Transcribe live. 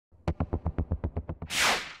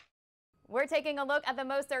We're taking a look at the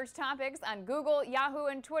most searched topics on Google, Yahoo,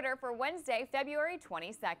 and Twitter for Wednesday, February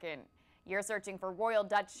 22nd. You're searching for Royal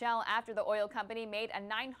Dutch Shell after the oil company made a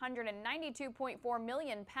 £992.4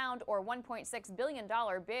 million or $1.6 billion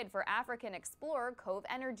bid for African explorer Cove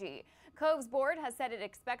Energy. Cove's board has said it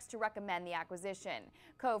expects to recommend the acquisition.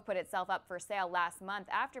 Cove put itself up for sale last month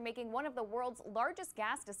after making one of the world's largest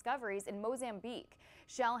gas discoveries in Mozambique.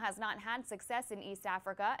 Shell has not had success in East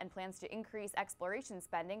Africa and plans to increase exploration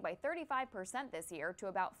spending by 35% this year to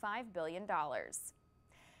about $5 billion.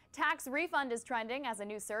 Tax refund is trending as a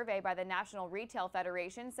new survey by the National Retail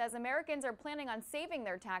Federation says Americans are planning on saving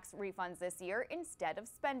their tax refunds this year instead of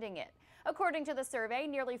spending it. According to the survey,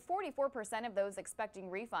 nearly 44% of those expecting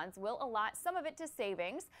refunds will allot some of it to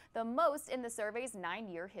savings, the most in the survey's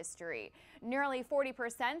 9-year history. Nearly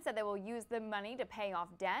 40% said they will use the money to pay off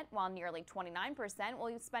debt, while nearly 29%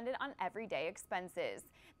 will spend it on everyday expenses.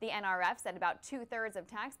 The NRF said about 2/3 of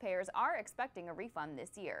taxpayers are expecting a refund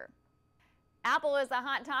this year. Apple is a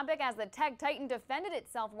hot topic as the tech titan defended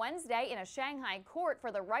itself Wednesday in a Shanghai court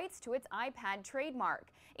for the rights to its iPad trademark.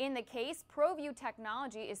 In the case, ProView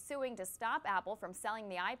Technology is suing to stop Apple from selling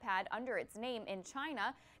the iPad under its name in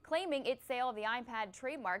China, claiming its sale of the iPad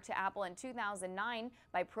trademark to Apple in 2009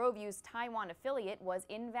 by ProView's Taiwan affiliate was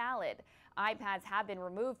invalid. iPads have been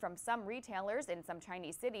removed from some retailers in some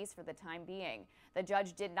Chinese cities for the time being. The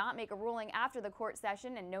judge did not make a ruling after the court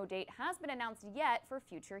session, and no date has been announced yet for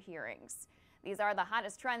future hearings. These are the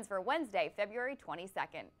hottest trends for Wednesday, February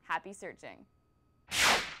 22nd. Happy searching.